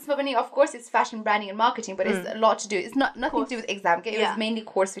masters of course it's fashion, branding, and marketing, but it's a lot to do. It's nothing to do with exam. Okay? It was mainly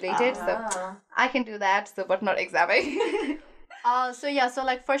course related, so I can do that. So, but not examming. So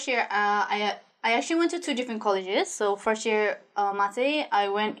like first year, I actually went to 2 different colleges. So first year, I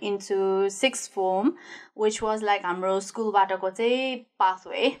went into 6th form, which was like Amro school batakote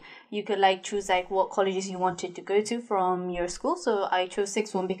pathway. You could like choose like what colleges you wanted to go to from your school. So I chose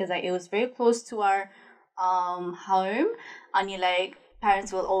 6th form because like it was very close to our home, and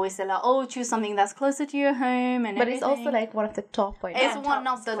parents will always say like, oh, choose something that's closer to your home, and but it's also like one of the top points. It's one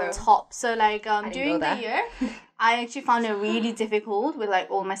of the top. So like during the year, I actually found it really difficult with like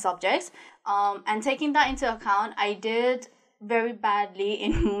all my subjects. And taking that into account, I did very badly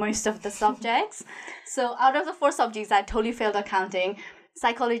in most of the subjects. So out of the 4 subjects, I totally failed accounting.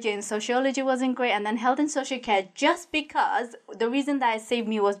 Psychology and sociology wasn't great, and then health and social care, just because the reason that it saved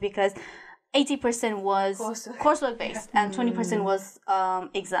me was because 80% was coursework based and 20% was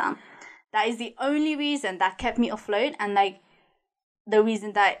exam. That is the only reason that kept me afloat, and like the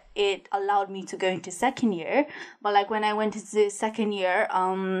reason that it allowed me to go into second year. But like when I went into second year,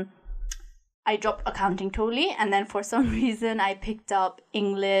 I dropped accounting totally, and then for some reason I picked up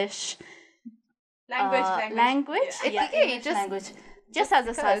English language. Yeah. English language just as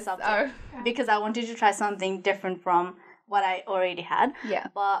a side subject because I wanted to try something different from what I already had. Yeah.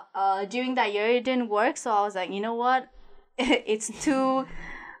 But during that year it didn't work, so I was like, you know what? It's too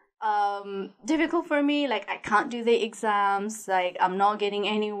difficult for me. Like I can't do the exams. Like I'm not getting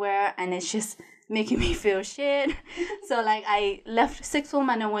anywhere, and it's just making me feel shit. So like I left 6th form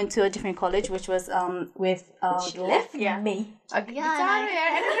and I went to a different college, which was with me. Can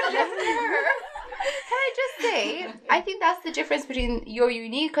I just say, I think that's the difference between your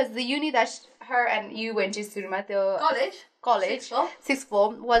uni, because the uni that her and you went to, Surumato college, 6th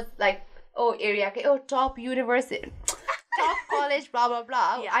form was like, top university, top college, blah blah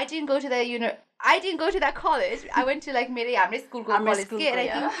blah. Yeah. I didn't go to that college. I went to like Amrit school college. And I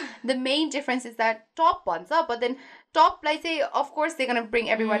think the main difference is that top ones up, but then top, like say, of course they're gonna bring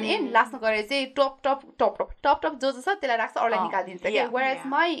everyone in. Last not say top. Whereas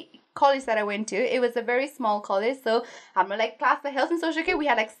my college that I went to, it was a very small college. So I'm like class the health and social care. We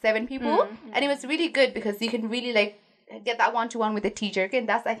had like 7 people, and it was really good because you can really like get that 1-to-1 with the teacher. And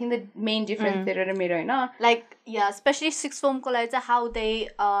that's I think the main difference there in right now. Like especially 6th form college, how they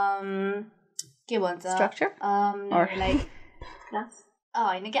structure or like class.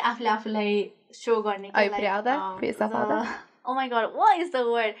 I need to after show गर्ने के oh my god, what is the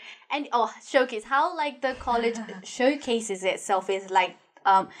word? And showcase, how like the college showcases itself is like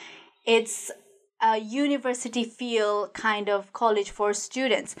it's a university feel kind of college for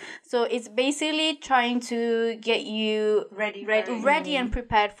students. So it's basically trying to get you ready and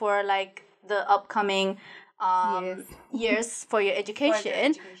prepared for like the upcoming years for your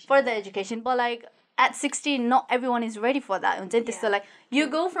education, for the education. But like at 16, not everyone is ready for that. So like you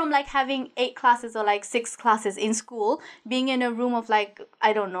go from like having 8 classes or like 6 classes in school, being in a room of like,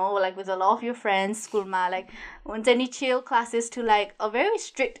 I don't know, like with a lot of your friends, school ma, like chill classes, to like a very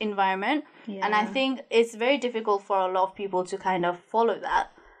strict environment. And I think it's very difficult for a lot of people to kind of follow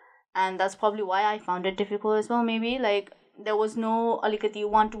that. And that's probably why I found it difficult as well. Maybe like there was no alikati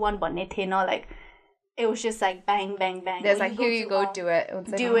 1-to-1 banne thena, like it was just like bang, bang, bang. There's like, here you go, do it.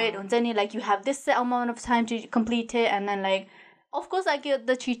 Do it. Like you have this set amount of time to complete it. And then like, of course, like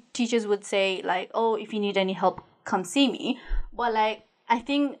the teachers would say like, oh, if you need any help, come see me. But like, I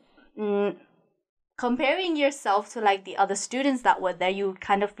think comparing yourself to like the other students that were there, you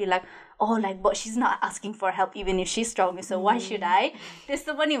kind of feel like, oh, like, but she's not asking for help even if she's strong. So why should I?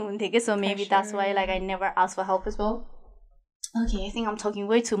 So maybe that's why like I never asked for help as well. Okay, I think I'm talking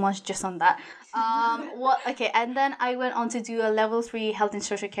way too much just on that. And then I went on to do a level 3 health and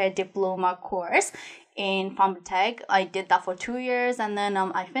social care diploma course in Pharmatech. I did that for 2 years, and then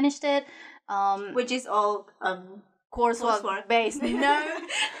I finished it. Which is all coursework based, no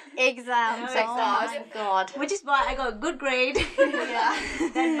exams. No oh my god! Which is why I got a good grade.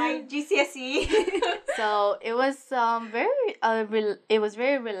 Than my GCSE. So it was it was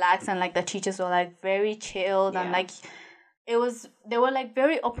very relaxed, and like the teachers were like very chilled, and like they were like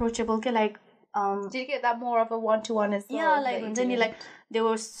very approachable. Like did you get that more of a 1-to-1 as well? Yeah, like and then like they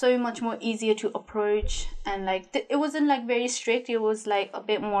were so much more easier to approach, and like it wasn't like very strict. It was like a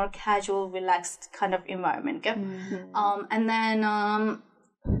bit more casual, relaxed kind of environment. Okay? And then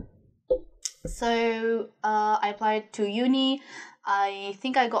so I applied to uni. I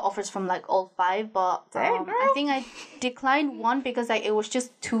think I got offers from like all 5, but I think I declined one because like it was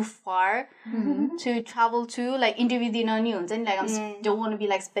just too far to travel to. Like interview the news, and like I don't want to be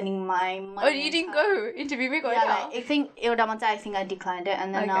like spending my money. Oh, you didn't go interview me? Yeah, like, I think I declined it,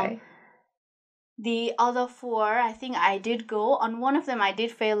 and then the other 4, I think I did go. On one of them, I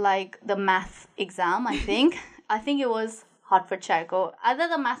did fail like the math exam. I think it was Hartford Charco, either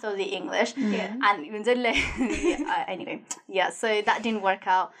the math or the English. And anyway, so that didn't work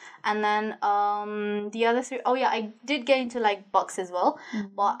out. And then the other 3, I did get into like Bucks as well,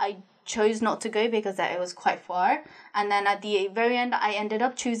 but I chose not to go because it was quite far. And then at the very end, I ended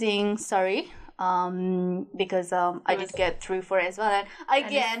up choosing Surrey. Because I did get through for it as well, and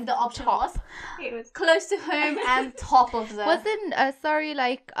again the option was close to home and top of the. Wasn't sorry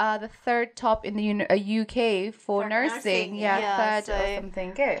like the 3rd top in the UK for nursing? Yeah, 3rd or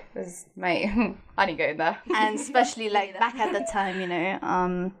something. Okay, this mate, I didn't go in there, and especially like back at the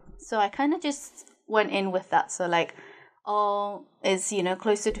time, so I kind of just went in with that. So like, it's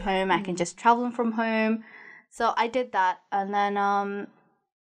closer to home. I can just travel from home. So I did that, and then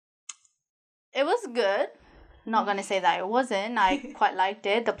it was good. Not gonna say that it wasn't. I quite liked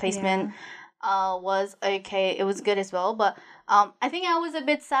it. The placement was okay. It was good as well. But I think I was a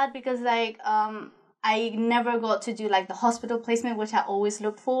bit sad because like I never got to do like the hospital placement, which I always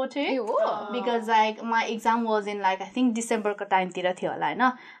looked forward to. Because like my exam was in like I think December ka time tira थियो होला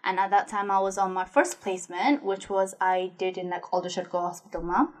हैन. And at that time I was on my first placement, which was I did in like Aldershot Hospital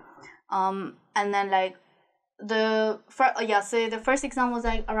ma. And then like so the first exam was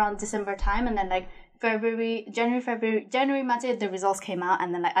like around December time, and then like January ma the results came out,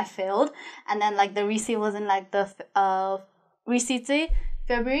 and then like I failed, and then like the receipt wasn't like the receipt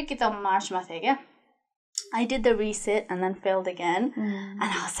February ki March ma थियो क्या. I did the resit and then failed again, and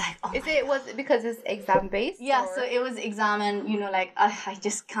I was like, was it because it's exam based? Yeah, so it was exam, and like I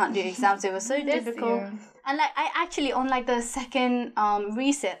just can't do exams. It was so difficult, and like I actually on like the second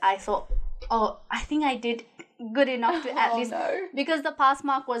resit I thought, I think I did good enough to at least because the pass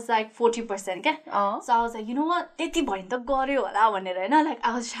mark was like 40%. Okay? So I was like, you know what? Like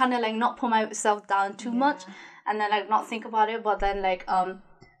I was trying to like not put myself down too much, and then like not think about it. But then like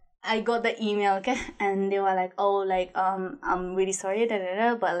I got the email, okay, and they were like, I'm really sorry,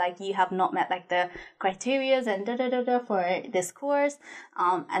 but like you have not met like the criterias and for this course.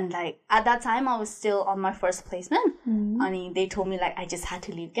 And like at that time I was still on my first placement. I mean, they told me like I just had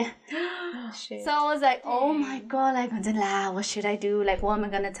to leave, okay. Shit. So I was like, oh my god, like what should I do? Like what am I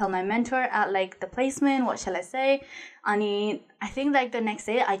gonna tell my mentor at like the placement? What shall I say? I think like the next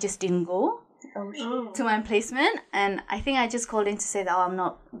day I just didn't go. to my placement, and I think I just called in to say that I'm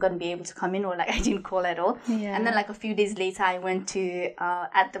not gonna be able to come in, or like I didn't call at all. And then like a few days later, I went to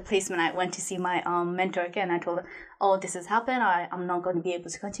at the placement, I went to see my mentor again. I told her, oh, this has happened, I'm not going to be able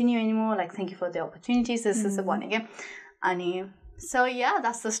to continue anymore, like thank you for the opportunities, this is the one again. And so yeah,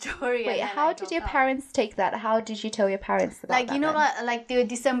 that's the story. Wait, how did your parents take that? How did you tell your parents about like that? You know what, like the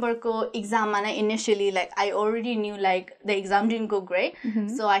December ko exam and initially like I already knew like the exam didn't go great.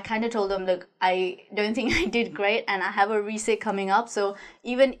 So I kind of told them, look, I don't think I did great and I have a resit coming up, so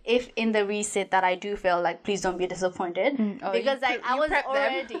even if in the resit that I do fail, like please don't be disappointed. Because like I was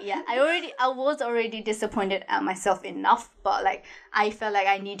already I was already disappointed at myself enough, but like I felt like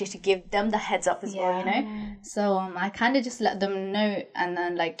I needed to give them the heads up as well, you know. So I kind of just let them know and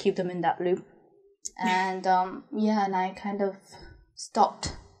then like keep them in that loop. And and I kind of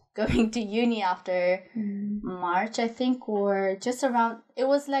stopped going to uni after March, I think, or just around, it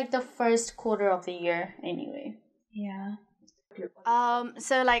was like the first quarter of the year anyway.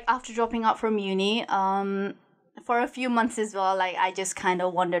 So like after dropping out from uni, for a few months as well, like I just kind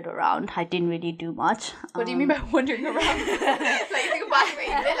of wandered around. I didn't really do much. What do you mean by wandering around? Like you think about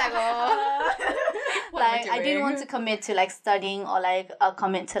it, like oh. Like I didn't want to commit to like studying or like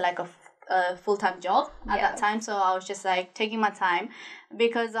commit to like a full-time job at that time, so I was just like taking my time,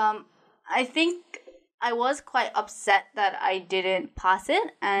 because I think I was quite upset that I didn't pass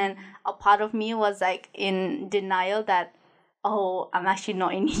it, and a part of me was like in denial that, oh, I'm actually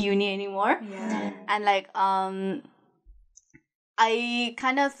not in uni anymore. And like I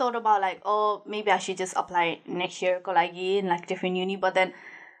kind of thought about like, oh, maybe I should just apply next year ko lagi in like different uni, but then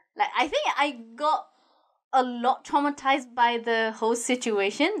like I think I got a lot traumatized by the whole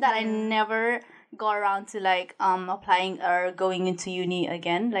situation that I never got around to like applying or going into uni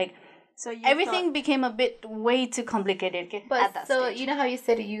again. Like, so everything became a bit way too complicated at that stage. You know how you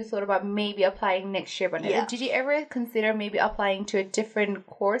said you thought about maybe applying next year, but did you ever consider maybe applying to a different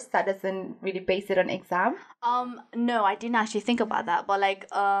course that doesn't really base it on exam? No, I didn't actually think about that, but like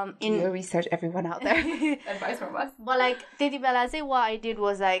do your research, everyone out there. Advice from us. But like Teti Belaze, what I did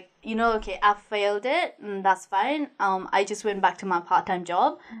was like, you know, okay, I failed it, that's fine. I just went back to my part-time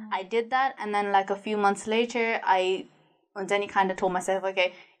job. I did that, and then like a few months later, then I kind of told myself,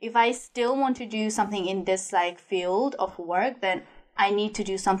 okay, if I still want to do something in this like field of work, then I need to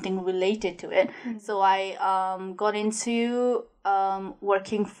do something related to it. So I got into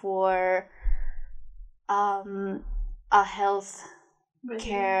working for a health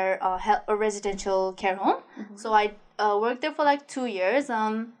care, a residential care home. So I worked there for like 2 years.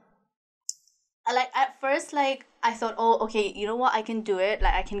 Like at first, like I thought, oh, okay, you know what, I can do it.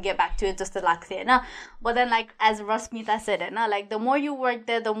 Like I can get back to it just like that, na. But then, like as Rasmita said it, na, like the more you work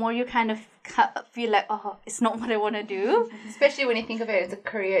there, the more you kind of feel like, oh, it's not what I want to do. Especially when you think of it as a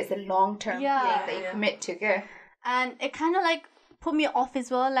career, it's a long-term thing that you commit to. Yeah. And it kind of like put me off as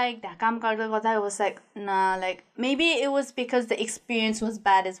well. Like that काम गर्दा गर्दा I was like, nah, like maybe it was because the experience was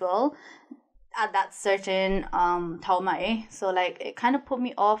bad as well at that certain ठाउँमा. So like it kind of put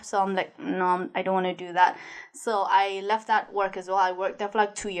me off, so I'm like, no, I don't want to do that. So I left that work as well. I worked there for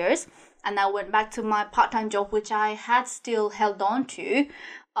like 2 years, and I went back to my part-time job, which I had still held on to,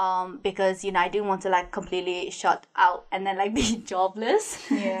 because you know I didn't want to like completely shut out and then like be jobless.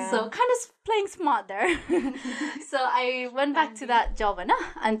 So kind of playing smart there. So I went back to that job,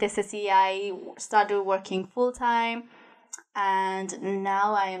 and त्यसपछि I started working full-time. And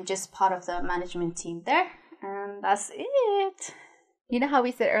now I am just part of the management team there, and that's it. You know how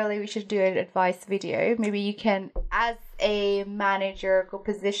we said earlier we should do an advice video? Maybe you can, as a manager, go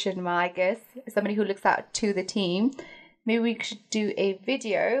position, I guess, somebody who looks out to the team. Maybe we should do a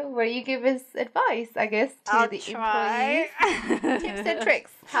video where you give us advice, I guess, to the employees. Tips and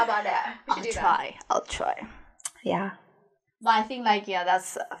tricks. How about that? I'll try. Yeah. But I think like,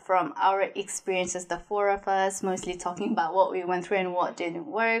 that's from our experiences, the four of us, mostly talking about what we went through and what didn't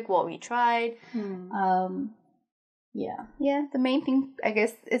work, what we tried. Yeah, the main thing, I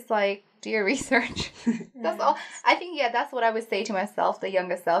guess, is like, do your research. That's all. I think, that's what I would say to myself, the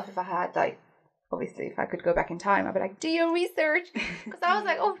younger self, if I had like, obviously, if I could go back in time, I'd be like, do your research. Because I was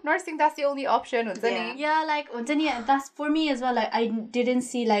like, oh, nursing, that's the only option. Yeah, like, that's for me as well. Like, I didn't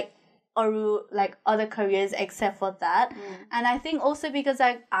see like, or like other careers except for that. And I think also because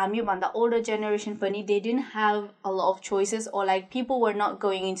like the older generation पनि, they didn't have a lot of choices, or like people were not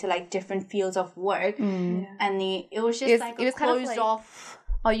going into like different fields of work, and it was just like it was closed kind of off.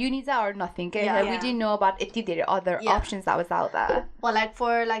 Uni or nothing. We didn't know about other options that was out there. But like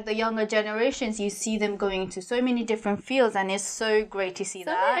for like the younger generations, you see them going into so many different fields, and it's so great to see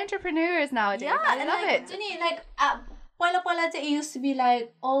that. Many entrepreneurs nowadays. I love it. Like it used to be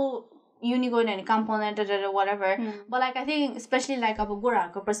like, oh, uni going any component or whatever. But like I think especially like अब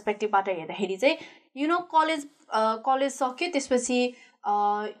गोराहरूको पर्सपेक्टिभबाट हेर्दाखेरि चाहिँ you know college सक्यो त्यसपछि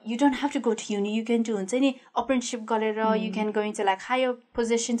you don't have to go to uni, you can do हुन्छ नि apprenticeship गरेर you can go into like higher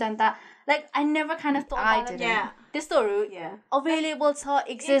positions and that. Like I never kind of thought about it. Yeah. त्यस्तोहरू available छ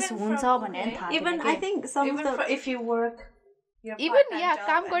exist हुन्छ भनेर थाहा even I think some even of the, if you work your Even part-time yeah, job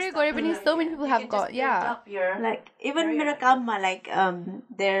काम and गरे stuff, गरे पनि so many people you have can got just build up your like even career. मेरो काममा like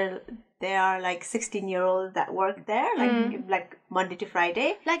there are like 16-year-olds that work there like Monday to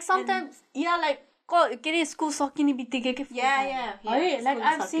Friday. Like sometimes like के अरे school सकिने बित्तिकै के Yeah. है like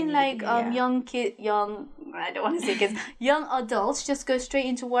I've seen like young I don't want to say kids young adults just go straight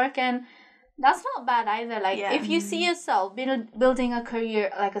into work, and that's not bad either. Like if you see yourself building a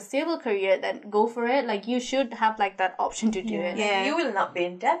career, like a stable career, then go for it. Like you should have like that option to do it. Yeah. You will not be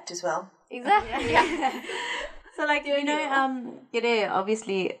in debt as well. Exactly. So like you know के अरे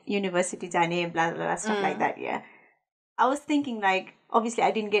obviously university जाने blah blah blah stuff like that. Yeah, I was thinking like obviously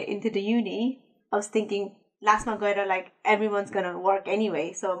I didn't get into the uni. I was thinking last month going like everyone's gonna work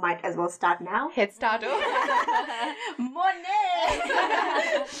anyway, so might as well start now. Head start.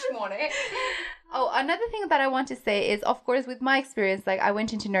 Money. Oh, another thing that I want to say is, of course, with my experience, like I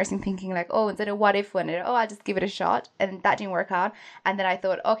went into nursing thinking like, oh, instead of what if one, I'll just give it a shot, and that didn't work out. And then I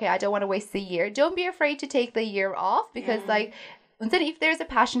thought, okay, I don't want to waste a year. Don't be afraid to take the year off, because like, if there's a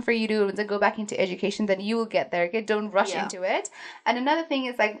passion for you to go back into education, then you will get there. Okay, don't rush into it. And another thing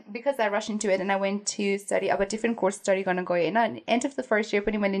is like, because I rushed into it and I went to study a different course, gonna go in. And end of the first year,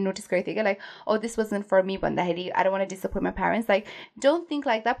 when I noticed like, oh, this wasn't for me, but I don't want to disappoint my parents. Like, don't think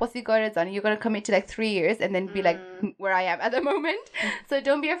like that. You're gonna commit to like 3 years and then be like where I am at the moment. So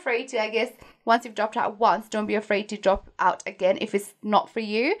don't be afraid to, I guess, once you've dropped out once, don't be afraid to drop out again if it's not for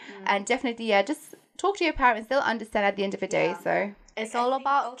you. And definitely, just talk to your parents. They'll understand at the end of the day. So it's all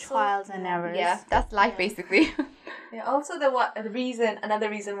about trials and errors. Yeah, that's life basically. Yeah. Also, another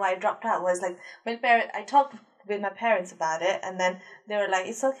reason why I dropped out was like I talked with my parents about it, and then they were like,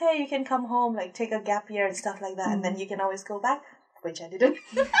 "It's okay, you can come home, like take a gap year and stuff like that, and then you can always go back," which I didn't.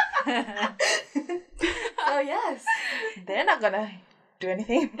 So yes, they're not gonna do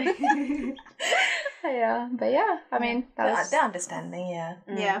anything. But I mean, they're understanding. Yeah.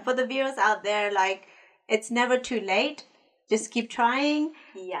 Yeah, for the viewers out there, like it's never too late. Just keep trying.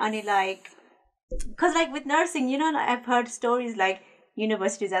 Yes. And because like with nursing, you know, I've heard stories like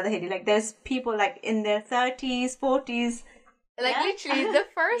universities other heady. Like there's people like in their 30s, 40s. Like literally the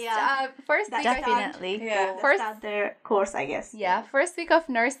first first week definitely Start their course, I guess. Yeah, first week of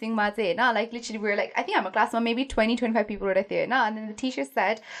nursing like literally we were like, I think I'm a class of maybe 20-25 people were there now, and then the teacher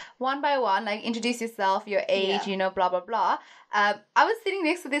said one by one, like introduce yourself, your age, you know, blah blah blah. I was sitting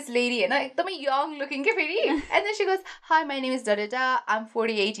next to this lady and I'm young looking lady, and then she goes, "Hi, my name is Da. I'm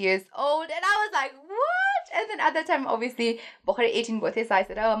 48 years old," and I was like, "What?" And then at that time, obviously, 18 so I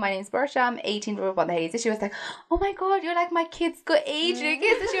said, "Oh, my name is Barsha, I'm 18." So she was like, "Oh my god, you're like my kid's good age."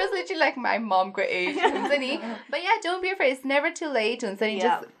 So she was literally like my mom good age. But yeah, don't be afraid. It's never too late.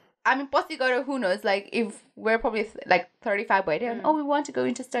 Just, I mean, possibly who knows? Like if we're probably like 35 by then, we want to go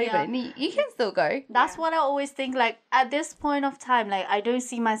into study, but you can still go. That's what I always think. Like at this point of time, like I don't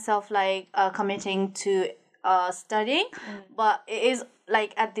see myself like committing to studying, but it is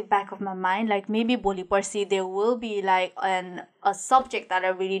like at the back of my mind. Like maybe Boli Parsi there will be like a subject that I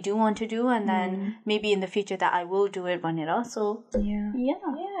really do want to do, and then maybe in the future that I will do it, Vanira. So yeah,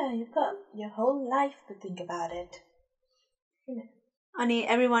 you've got your whole life to think about it.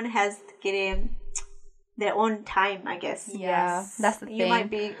 Everyone has their own time, I guess. Yeah, that's the thing. You might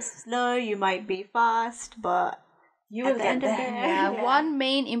be slow, you might be fast, but you will get there. Yeah, one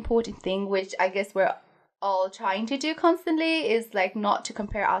main important thing, which I guess we're all trying to do constantly, is like not to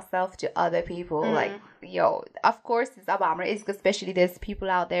compare ourselves to other people. Like, of course it's about it, especially there's people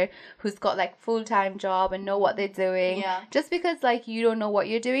out there who's got like full-time job and know what they're doing. Just because like you don't know what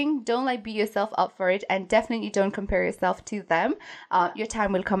you're doing, don't like beat yourself up for it, and definitely don't compare yourself to them. Your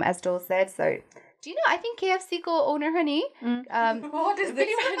time will come, as Joel said. So do you know, I think KFC co-owner honey what is this?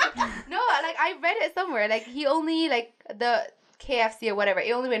 No, like I read it somewhere, like he only like the KFC or whatever,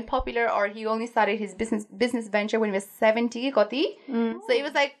 it only went popular, or he only started his business venture when he was 70 kati. So it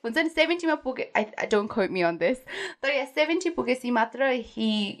was like when 70 ma puge, I don't quote me on this, but yeah, 70 pugesi matra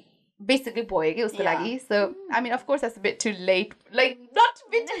he basically boy usko lagi. So I mean, of course that's a bit too late, like not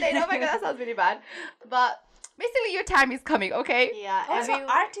a bit too late, oh my god, that sounds really bad, but basically your time is coming, okay? Yeah, also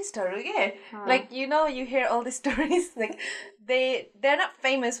artists are like, you know, you hear all these stories like they're not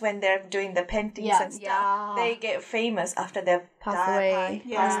famous when they're doing the paintings and stuff. They get famous after they've passed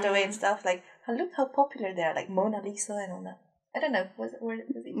away and stuff. Like, look how popular they are, like Mona Lisa and all that. I don't know. Was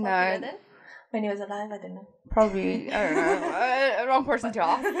he No. popular then? When he was alive, I don't know. Probably, I don't know. Wrong person to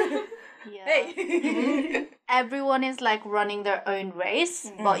ask. Yeah. Hey. Everyone is like running their own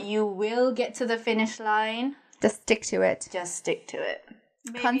race, but you will get to the finish line. Just stick to it. Just stick to it.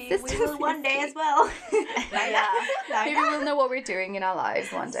 Maybe we Consistency will one is day key. as well. Maybe we'll know what we're doing in our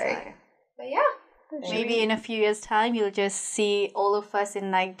lives one day. But yeah. Maybe in a few years' time, you'll just see all of us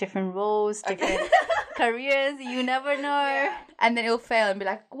in like different roles, different careers. You never know. And then it'll fail and be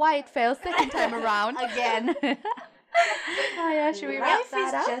like, why it failed second time around? Again. Oh yeah, should we wrap Life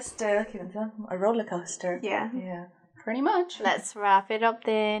that up? is just a roller coaster. Yeah. Yeah. Pretty much. Let's wrap it up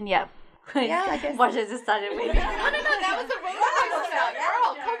then. Yeah. Yeah, I guess. What has it started with? No, that was a roller coaster.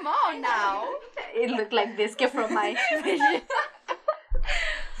 Girl, come on now. It looked like biscuit from my vision.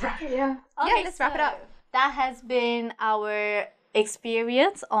 Yeah. Okay, Let's wrap it up. That has been our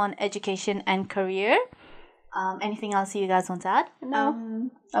experience on education and career. Anything else you guys want to add? No.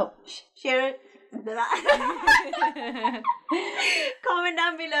 Share it. Comment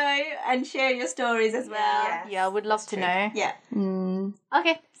down below and share your stories as well. Yeah, would love to know. Yeah.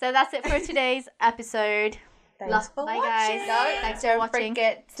 Okay, so that's it for today's episode. Thanks for Bye, watching. guys. Thanks for Don't watching.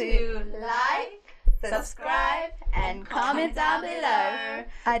 forget to like, subscribe, and comment down below.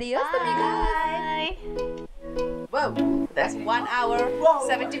 Adios, amigos. Bye. Whoa, that's 1 hour,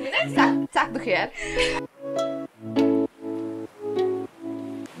 70 minutes. Tack besked.